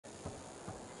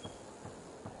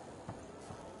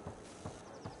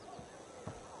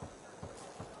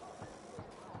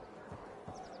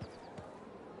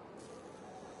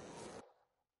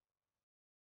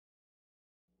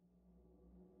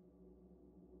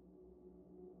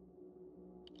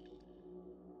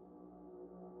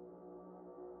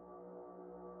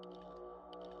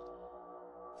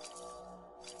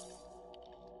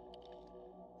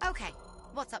Okay,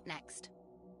 what's up next?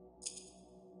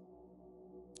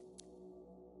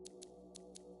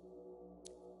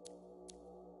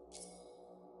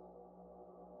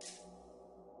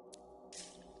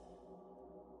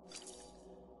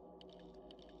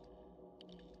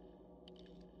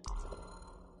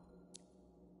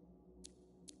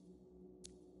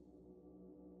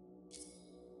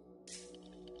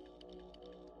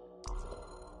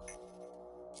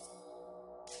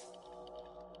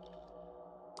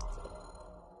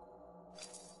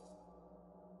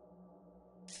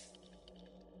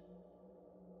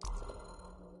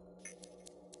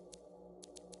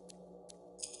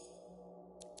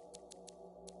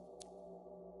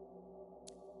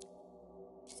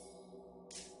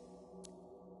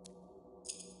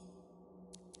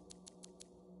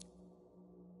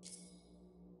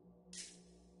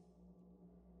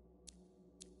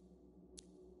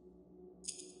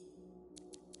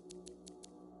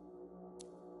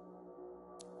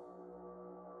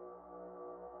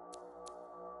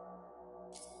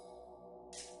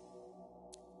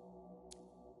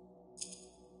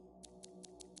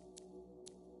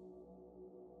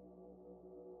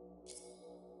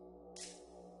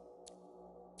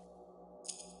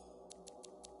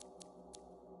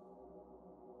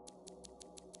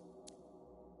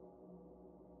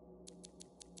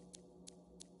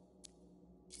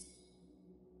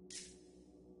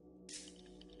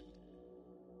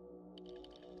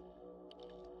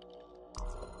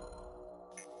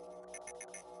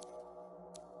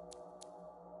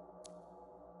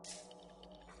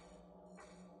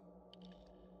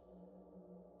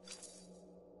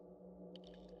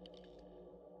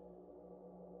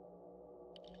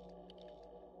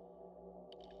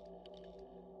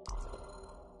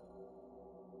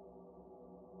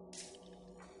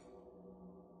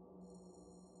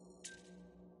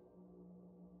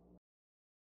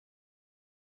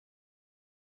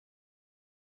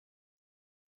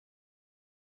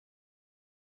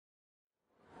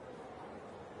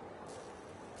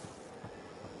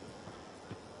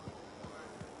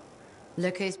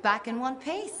 Look who's back in one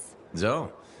piece. Zoe,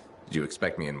 did you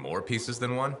expect me in more pieces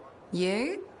than one?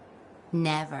 You?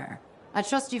 Never. I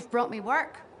trust you've brought me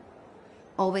work.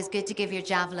 Always good to give your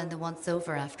javelin the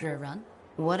once-over after a run.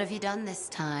 What have you done this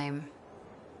time?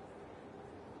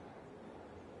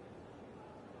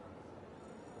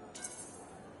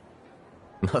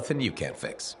 Nothing you can't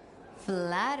fix.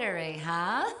 Flattery,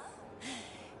 huh?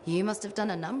 You must have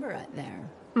done a number out there.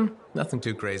 Nothing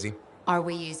too crazy. Are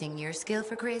we using your skill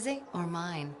for crazy or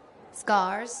mine?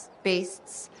 Scars,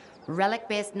 beasts,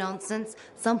 relic-based nonsense.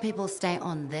 Some people stay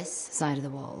on this side of the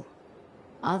wall.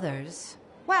 Others,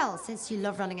 well, since you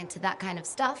love running into that kind of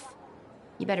stuff,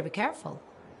 you better be careful.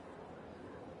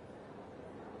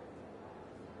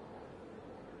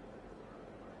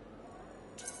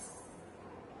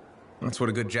 That's what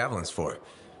a good javelin's for.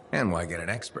 And why get an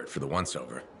expert for the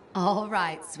once-over. All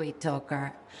right, sweet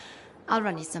talker. I'll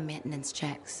run you some maintenance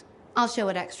checks. I'll show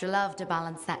it extra love to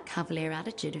balance that cavalier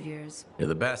attitude of yours. You're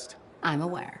the best. I'm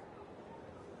aware.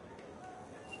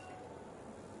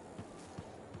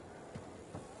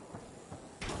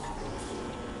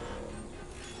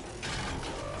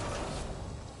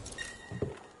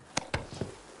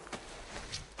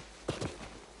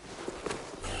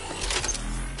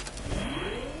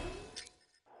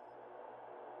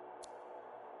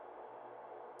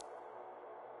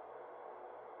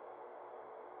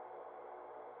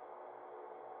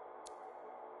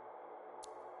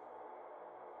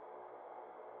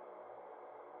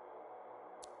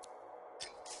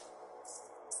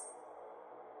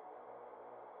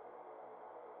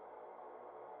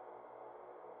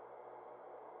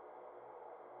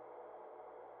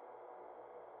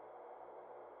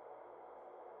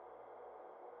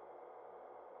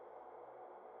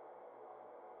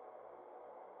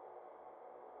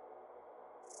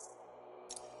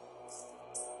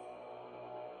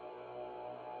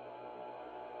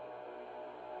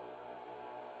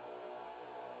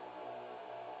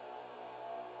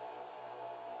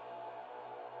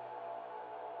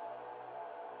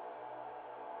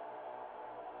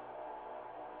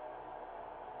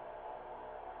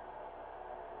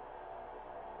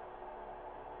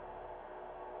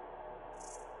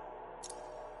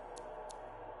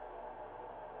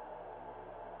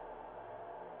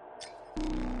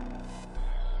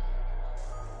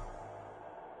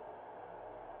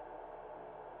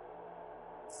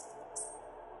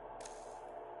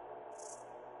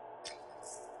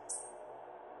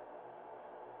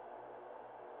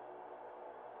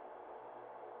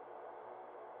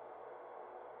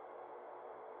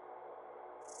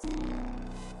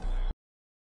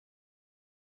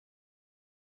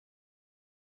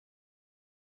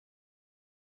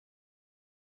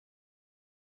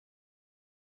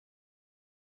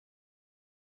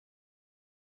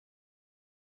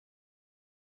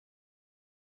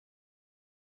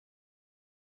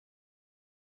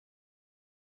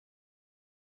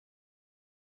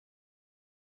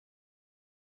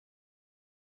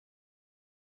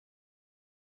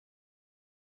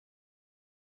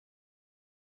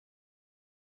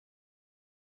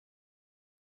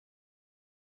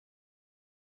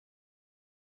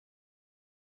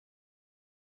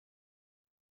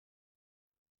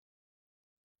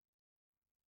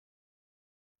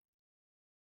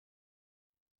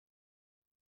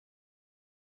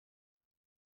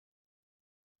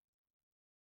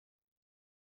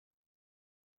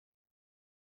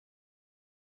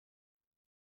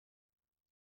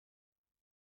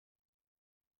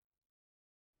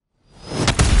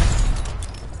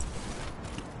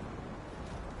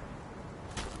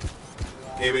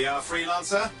 Here we are,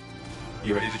 freelancer.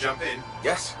 You ready to jump in?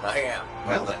 Yes, I am.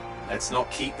 Well then, let's not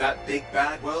keep that big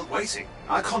bad world waiting.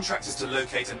 Our contract is to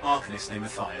locate an Arcanist named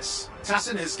Matthias.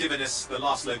 Tassin has given us the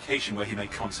last location where he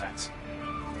made contact.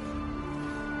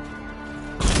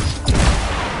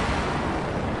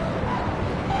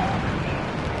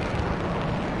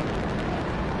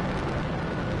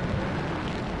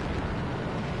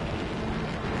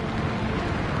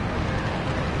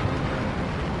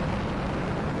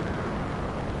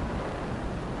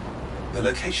 The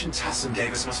location Tassin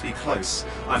gave us must be close.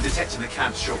 I'm detecting the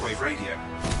camp's shortwave radio.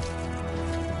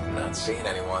 Not seeing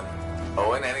anyone.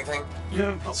 Owen, anything?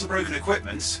 No, lots of broken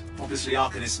equipment. Obviously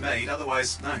Arcanist made,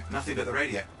 otherwise, no, nothing but the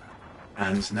radio.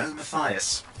 And no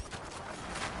Matthias.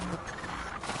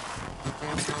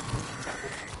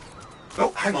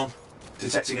 Oh, hang on.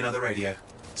 Detecting another radio.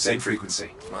 Same frequency.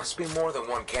 Must be more than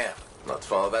one camp. Let's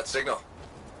follow that signal.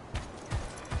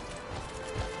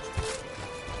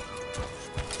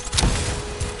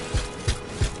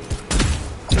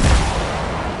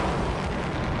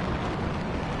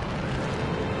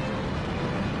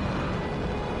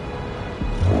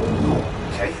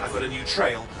 I've got a new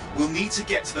trail. We'll need to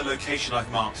get to the location I've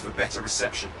marked for better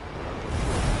reception.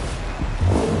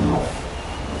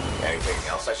 Anything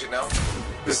else I should know?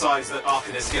 Besides that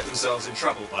Arcanists get themselves in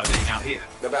trouble by being out here.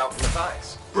 About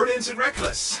Matthias? Brilliant and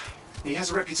reckless. He has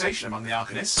a reputation among the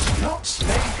Arcanists. Not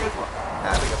a good one.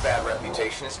 Having a bad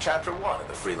reputation is chapter 1 of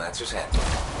the Freelancer's Handbook.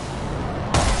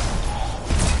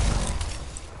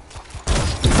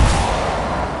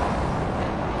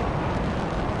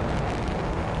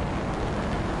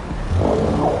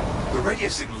 The radio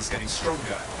signal is getting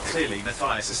stronger. Clearly,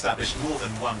 Matthias established more than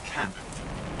one camp.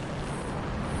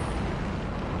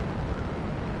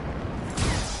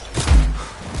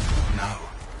 No.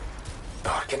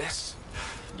 Arcanist?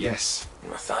 Yes.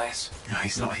 Matthias? No,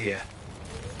 he's not here.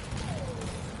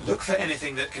 Look for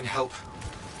anything that can help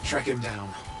track him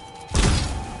down.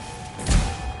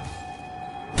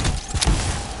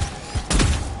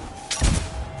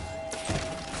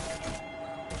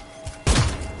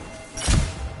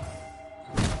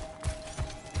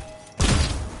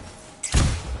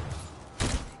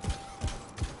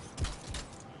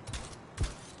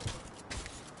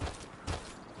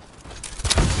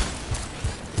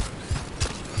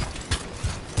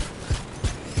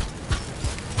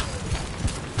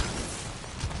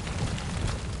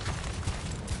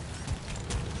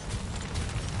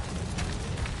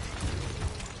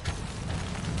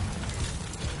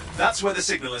 That's where the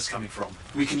signal is coming from.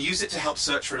 We can use it to help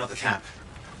search for another camp.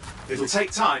 It'll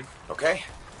take time. Okay,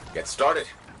 get started.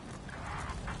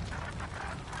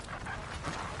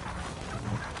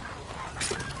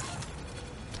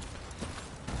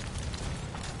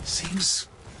 Seems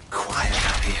quiet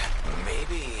out here.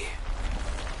 Maybe...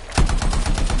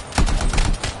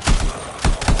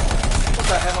 What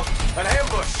the hell? An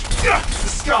ambush! Ugh, the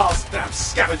scars, damn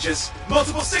scavengers!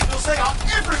 Multiple signals, they are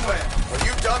everywhere! Are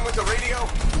you done with the radio?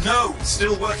 No,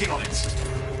 still working on it.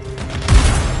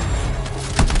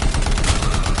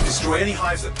 Destroy any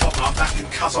hives that pop up, that can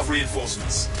cut off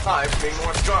reinforcements. Hives mean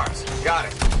more scars. Got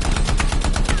it.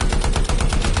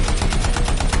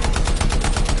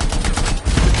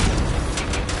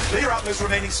 Clear out those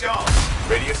remaining scars.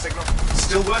 Radio signal?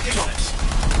 Still working on it.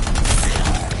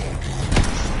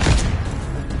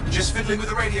 Just fiddling with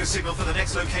the radio signal for the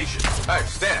next location. I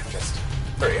understand, just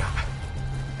hurry up.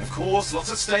 Of course,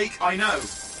 lots at stake, I know.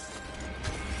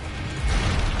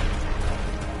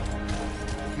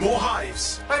 More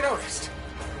hives. I noticed.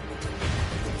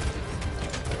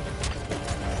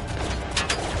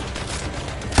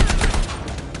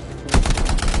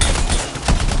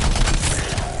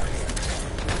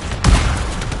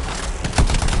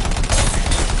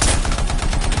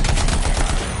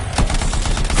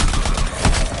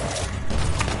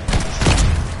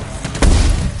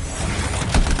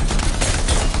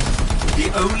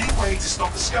 The only way to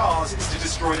stop the scars is to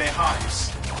destroy their hives.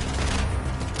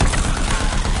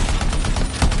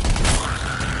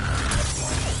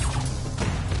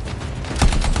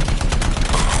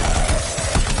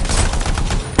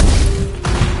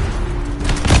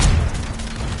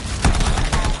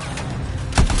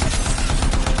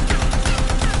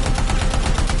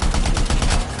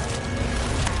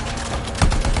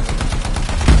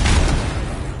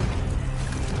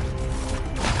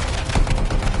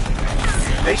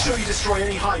 Make sure you destroy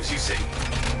any hives you see.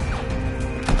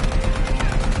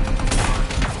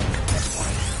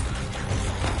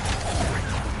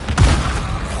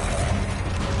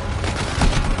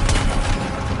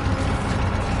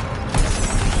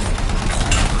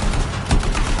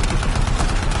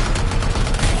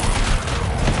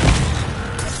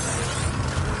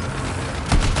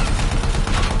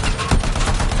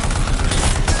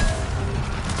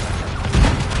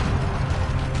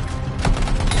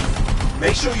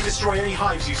 Make sure you destroy any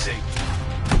hives you see.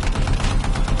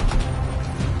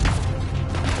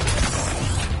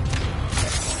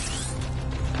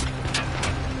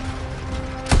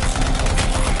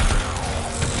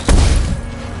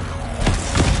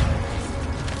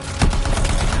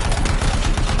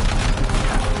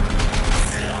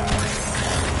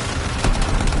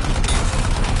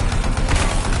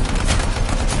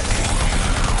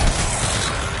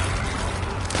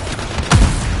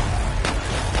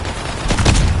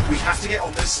 To get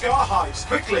on those scar hives,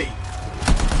 quickly!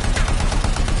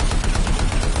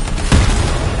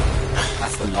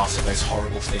 That's the last of those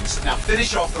horrible things. Now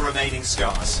finish off the remaining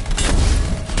scars.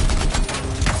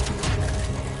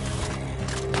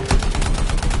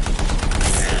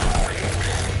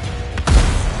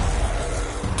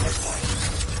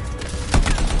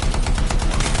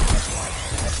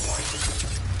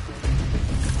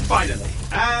 Finally,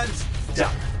 and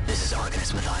done. This is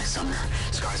Arcanist Matthias Sumner.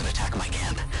 Scars have attacked my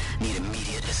camp. Need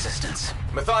immediate assistance.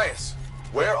 Matthias,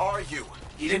 where are you?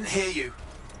 He didn't hear you,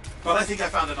 but I think I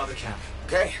found another camp.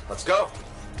 Okay, let's go.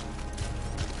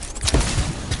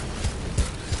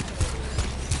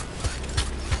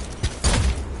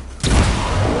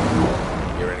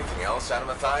 Hear anything else out of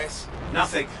Matthias?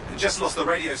 Nothing. Just lost the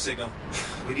radio signal.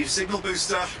 We need a signal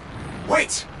booster.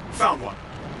 Wait! Found one.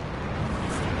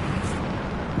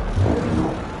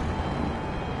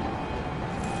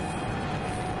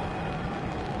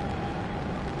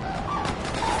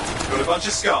 Got a bunch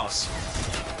of scars.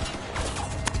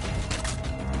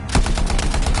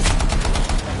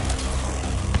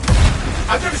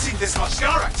 I've never seen this much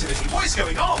scar activity. What is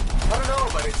going on? I don't know,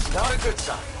 but it's not a good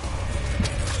sign.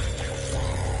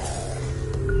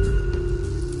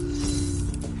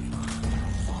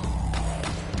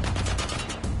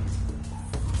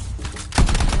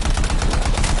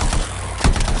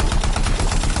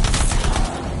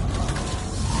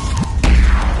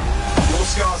 More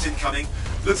scars incoming.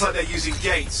 Looks like they're using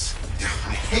gates.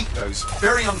 I hate those.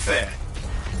 Very unfair.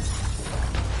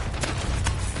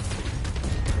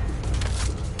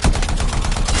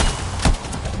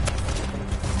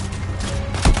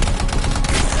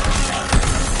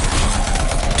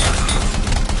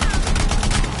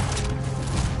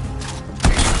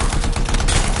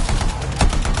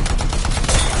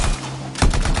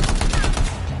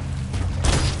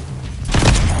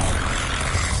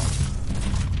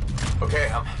 Okay,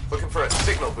 I'm looking for a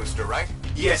signal booster, right?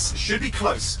 Yes, should be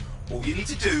close. All you need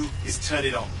to do is turn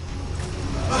it on.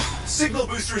 Signal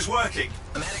booster is working.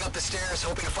 I'm heading up the stairs,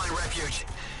 hoping to find refuge.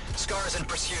 Scars in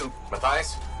pursuit.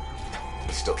 Matthias?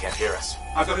 He still can't hear us.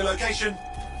 I've got a location.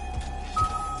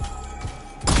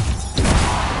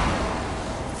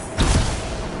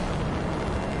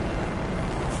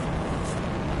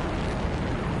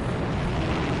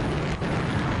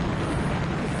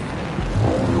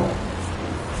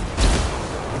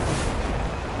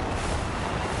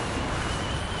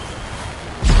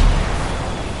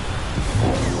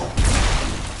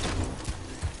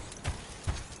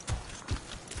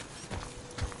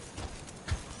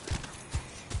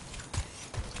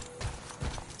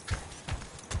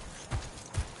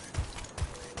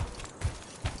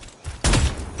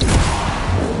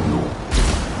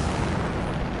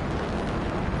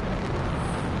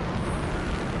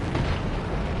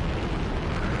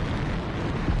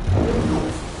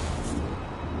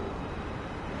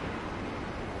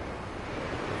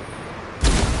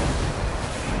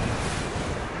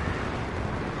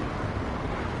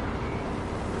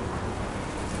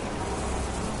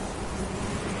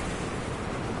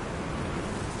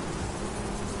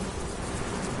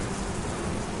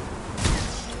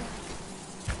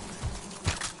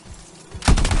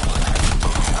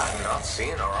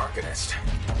 Seeing our Arcanist.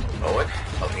 Owen,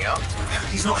 help me out.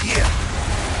 He's not here.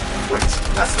 Wait,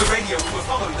 that's the radio we were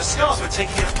following. The scars were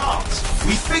taking it apart.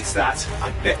 We fixed that.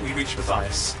 I bet we reached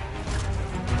Matthias.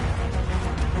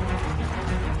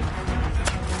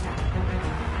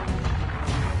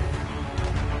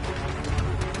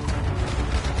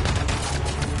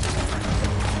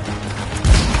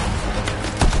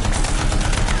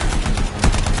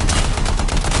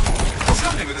 What's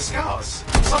happening with the scars?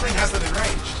 Something has them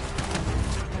enraged.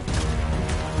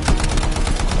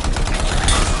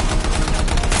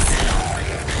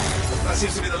 That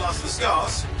seems to be the last of the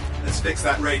scars. Let's fix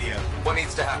that radio. What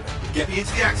needs to happen? Get me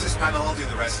into the access panel, I'll do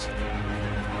the rest.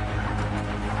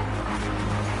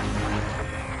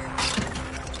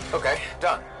 Okay,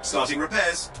 done. Starting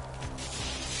repairs.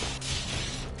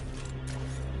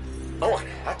 Owen,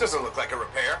 that doesn't look like a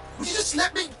repair. Would you just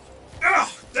let me... Ugh,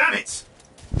 damn it!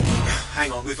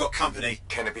 Hang on, we've got company.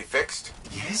 Can it be fixed?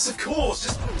 Yes, of course.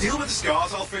 Just deal with the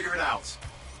scars, I'll figure it out.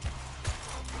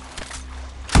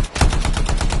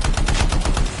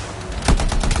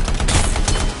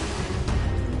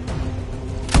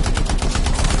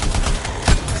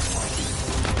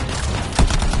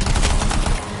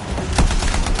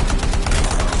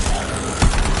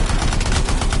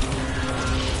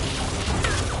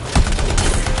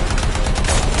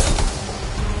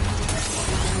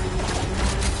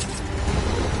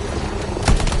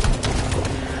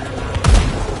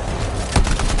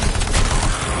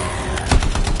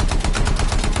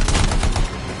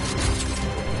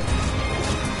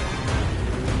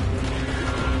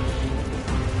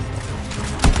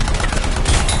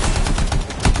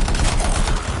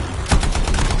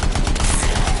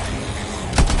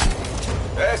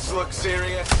 Things look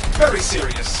serious. Very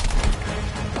serious.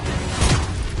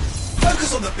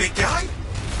 Focus on the big guy.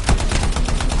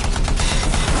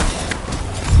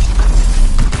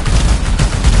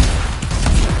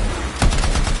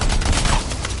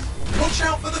 Watch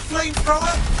out for the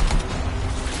flamethrower.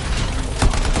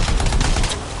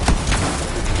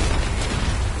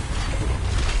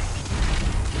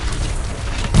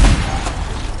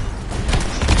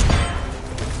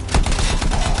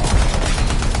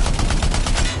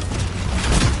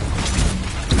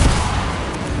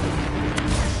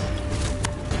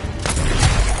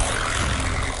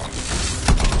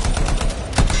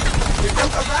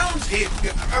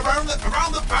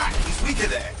 Around the back. He's weaker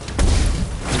there.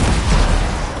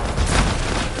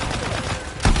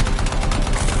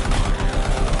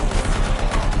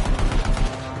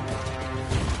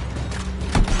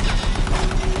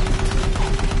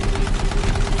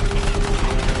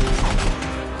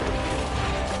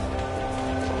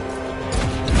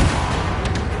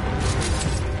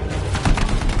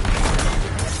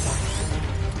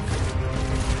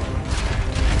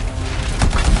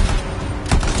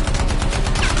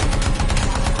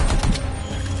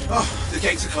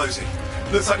 Gates are closing.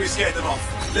 Looks like we scared them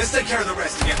off. Let's take care of the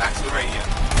rest and get back to the radio.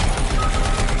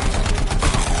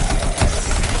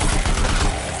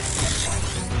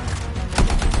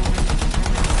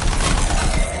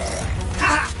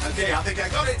 Ha! Okay, I think I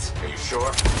got it. Are you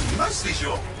sure? Mostly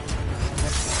sure.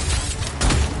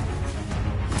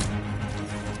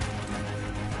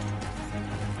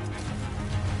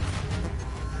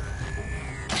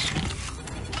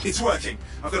 It's working.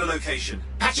 I've got a location.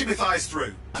 Patching Matthias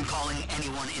through. I'm calling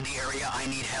anyone in the area. I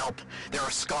need help. There are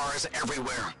scars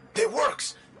everywhere. It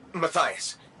works!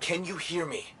 Matthias, can you hear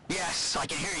me? Yes, I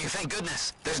can hear you, thank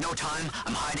goodness. There's no time.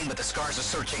 I'm hiding, but the scars are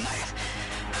searching.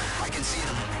 I can see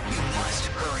them. You must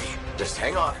hurry. Just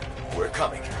hang on. We're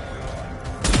coming.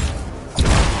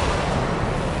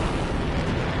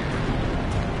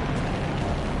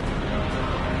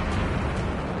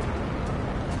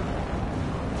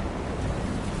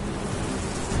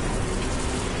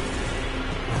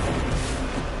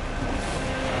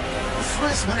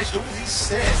 Matthias managed all these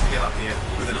stairs to get up here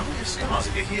with an army of scars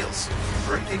at your heels.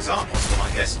 Great things are possible,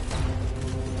 I guess.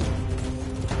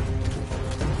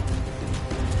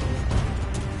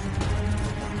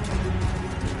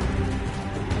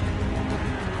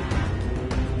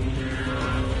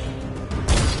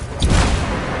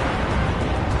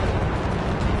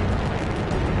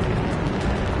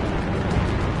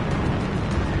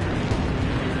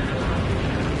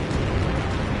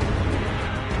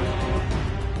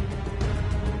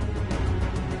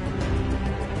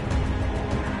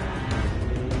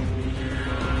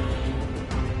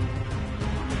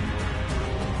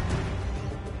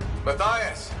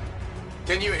 Matthias,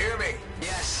 can you hear me?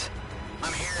 Yes,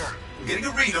 I'm here. I'm getting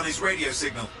a read on his radio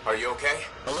signal. Are you okay?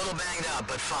 A little banged up,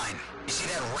 but fine. You see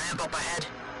that ramp up ahead?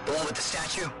 The one with the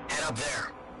statue? Head up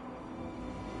there.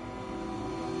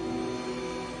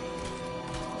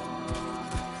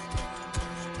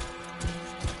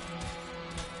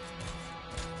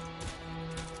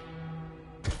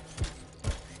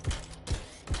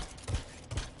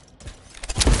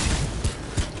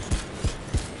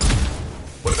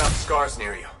 What about the scars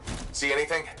near you? See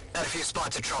anything? Got a few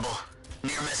spots of trouble.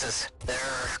 Near misses. They're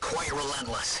quite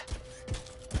relentless.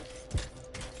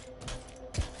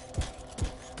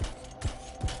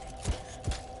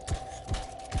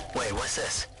 Wait, what's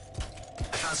this?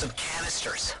 I found some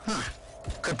canisters.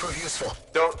 Could prove useful.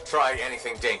 Don't try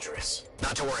anything dangerous.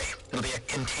 Not to worry. It'll be a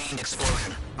contained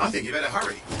explosion. I think you better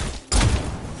hurry.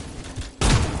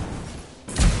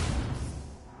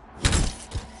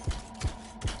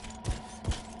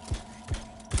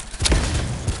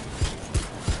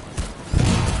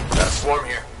 Got a swarm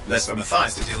here. Less for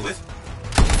Matthias to deal with.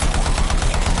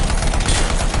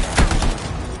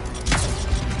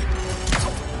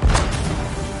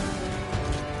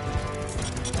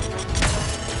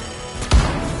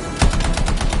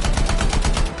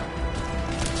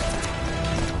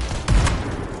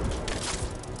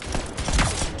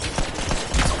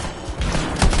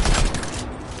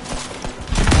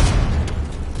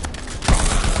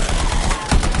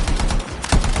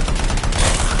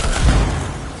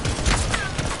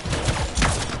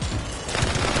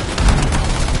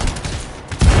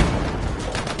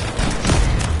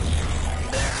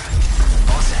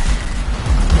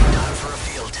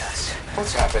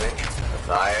 What's happening?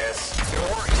 Matthias? It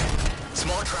worked.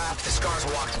 Small trap, the scars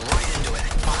walked right into it.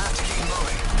 I'll have to keep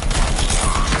moving.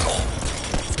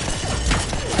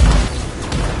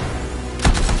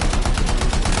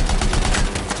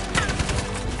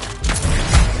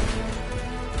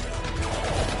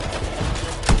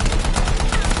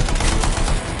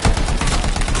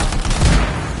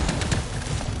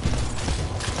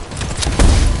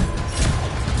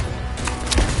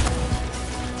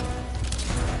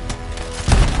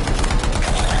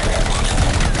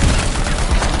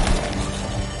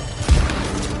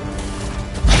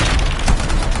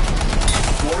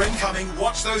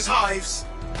 Watch those hives!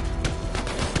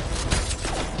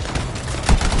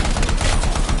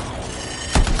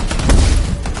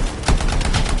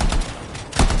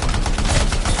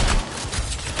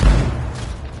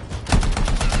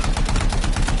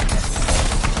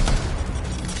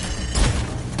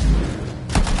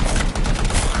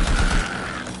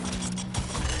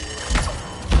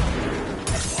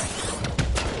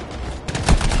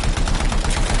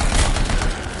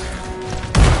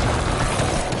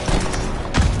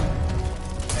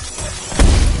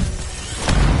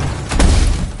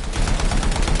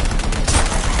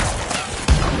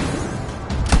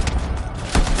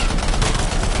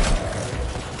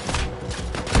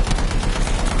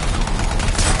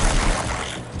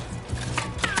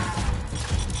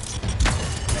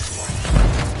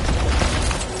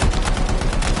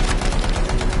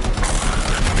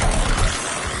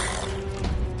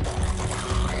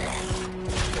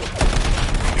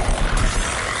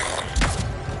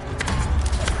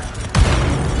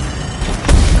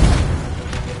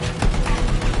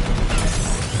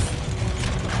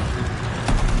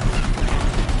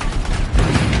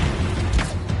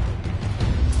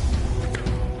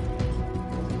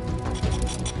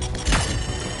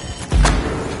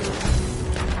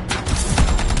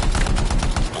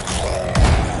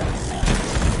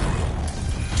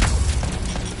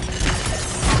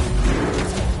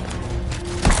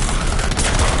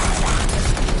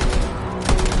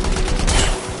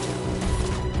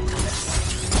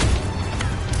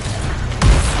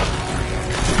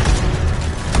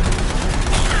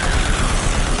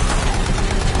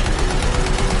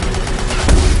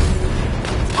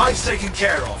 Hive's taken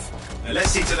care of. Now let's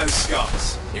see to those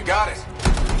scars. You got it.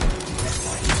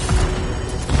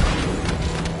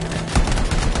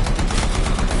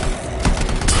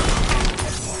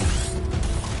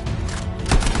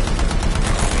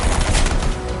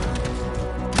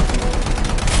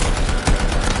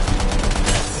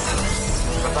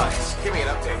 Matthias, give me an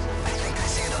update. I think I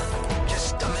see them.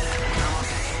 Just a minute. I'm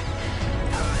okay.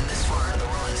 Haven't been this far in the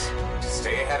ruins. Just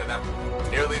stay ahead of them.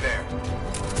 Nearly there.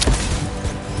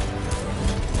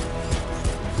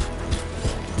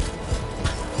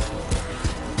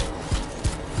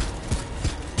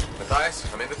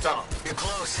 Matthias, I'm in the tunnel. You're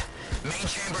close. Main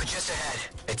chamber just ahead.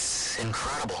 It's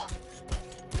incredible.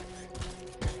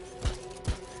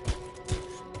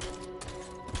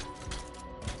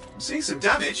 Seeing some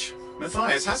damage.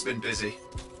 Matthias has been busy.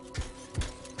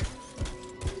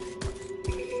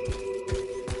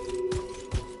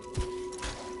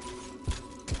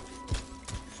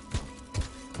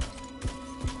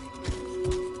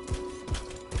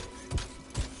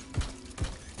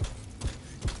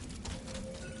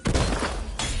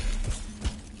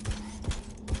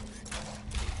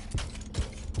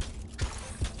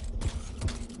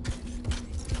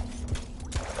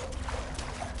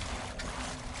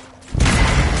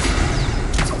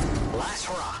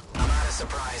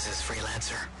 Surprises,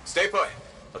 freelancer. Stay put.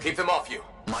 I'll keep them off you.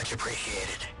 Much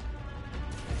appreciated.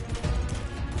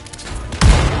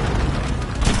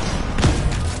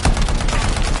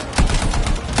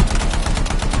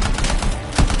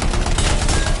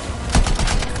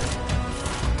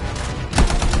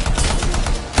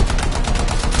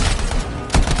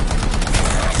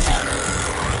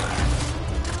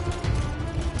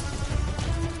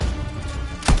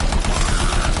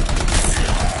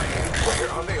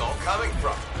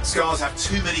 Scars have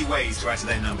too many ways to add to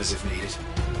their numbers if needed.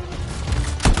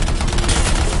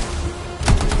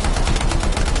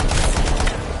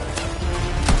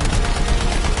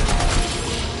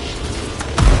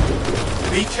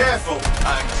 Be careful!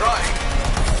 I'm trying.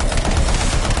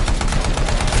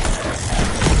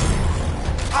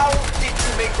 How did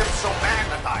you make them so mad,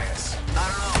 Matthias? I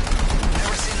don't know.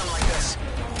 Never seen them like this.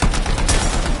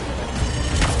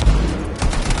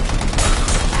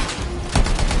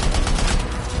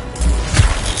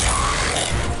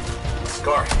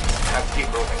 Scar, have to keep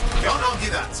moving. Can't argue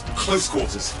that. Close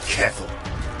quarters. Careful.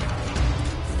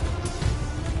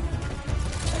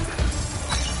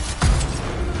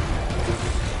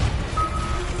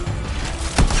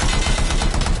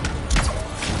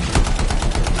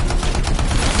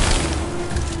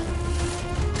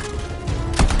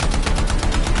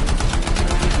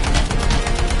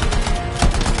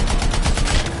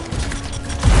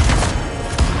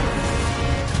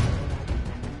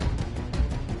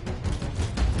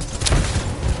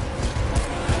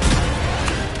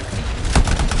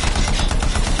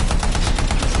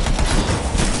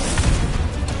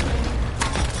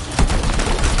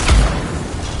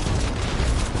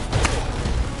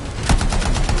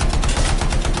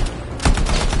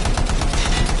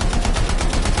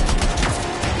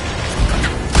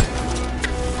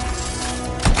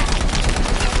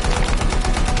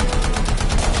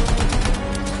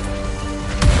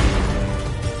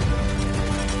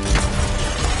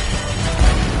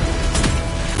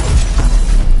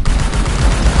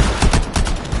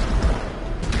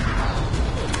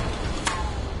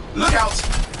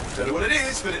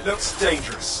 but it looks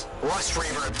dangerous. Rust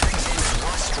Reaver. Thing's name is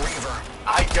Rust Reaver.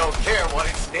 I don't care what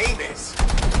its name is.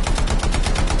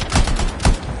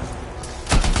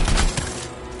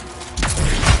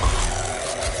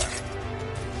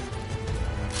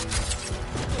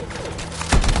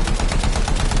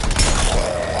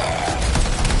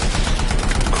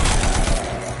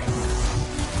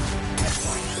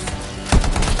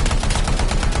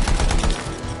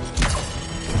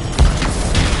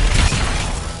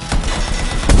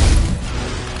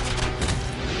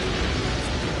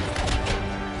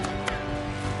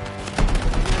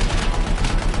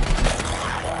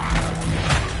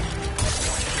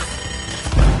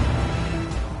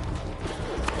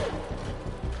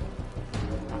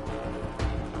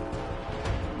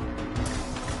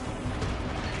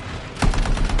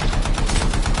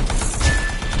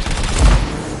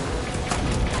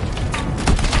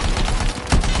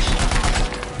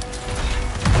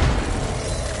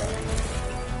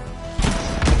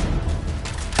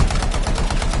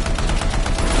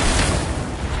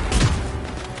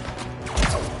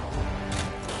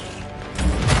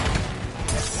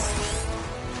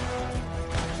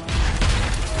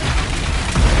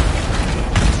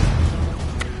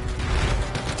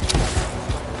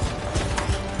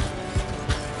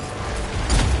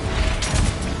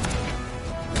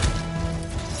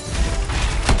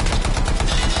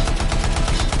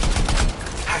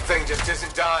 Thing just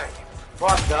isn't dying.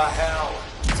 What the hell?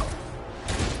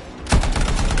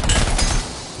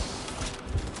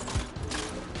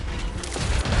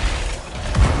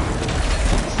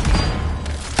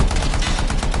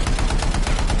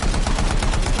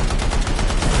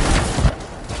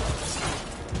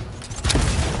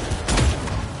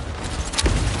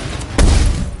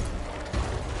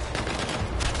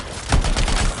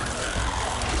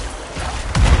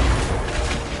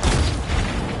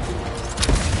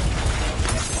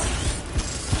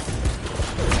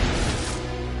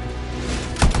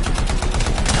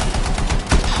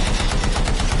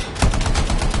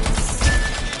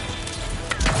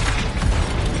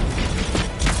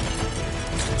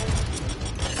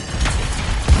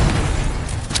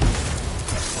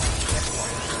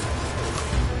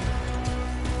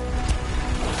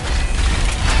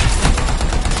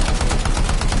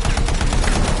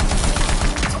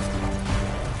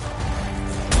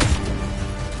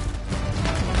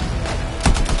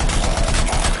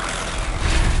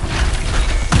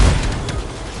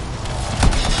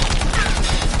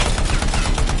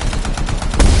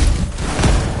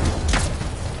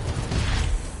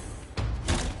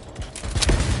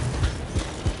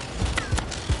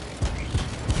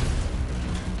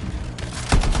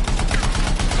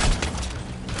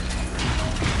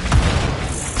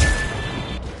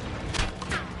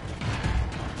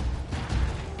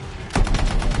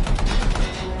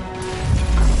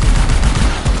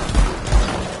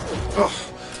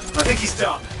 I think he's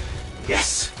done.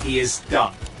 Yes, he is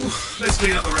done. Let's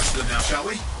clean up the rest of them now, shall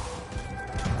we?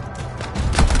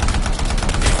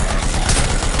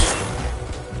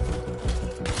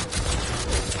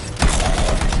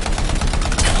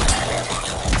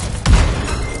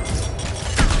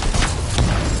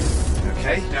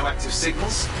 Okay, no active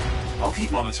signals. I'll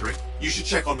keep monitoring. You should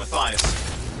check on Matthias.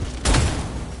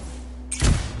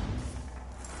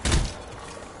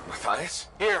 Matthias?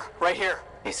 Here, right here.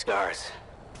 These scars.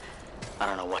 I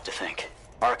don't know what to think.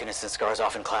 Arcanists and scars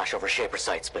often clash over Shaper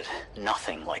sites, but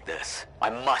nothing like this.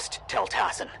 I must tell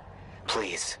Tassin.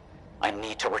 Please. I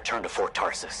need to return to Fort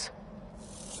Tarsus.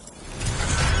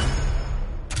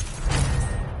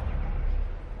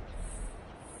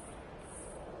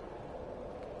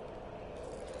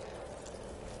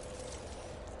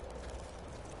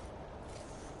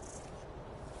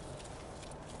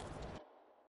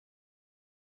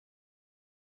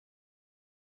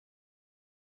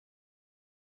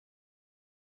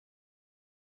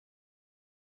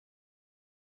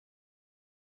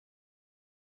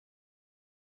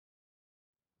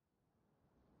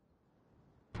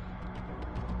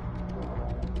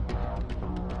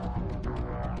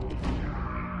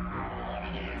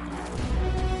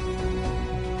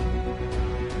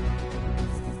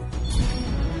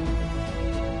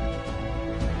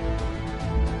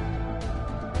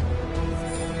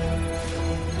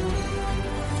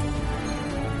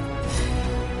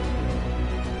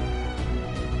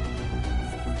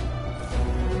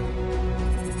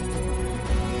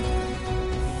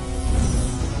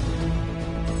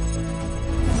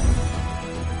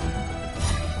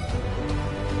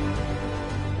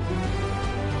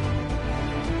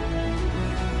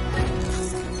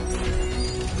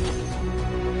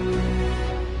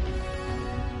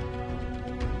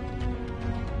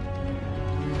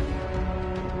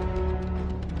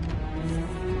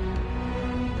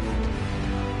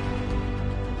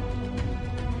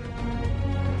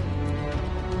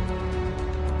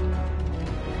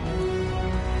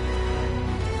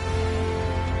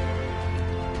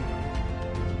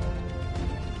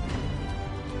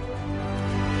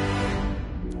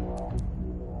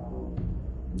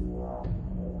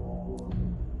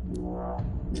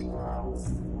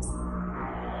 Wow.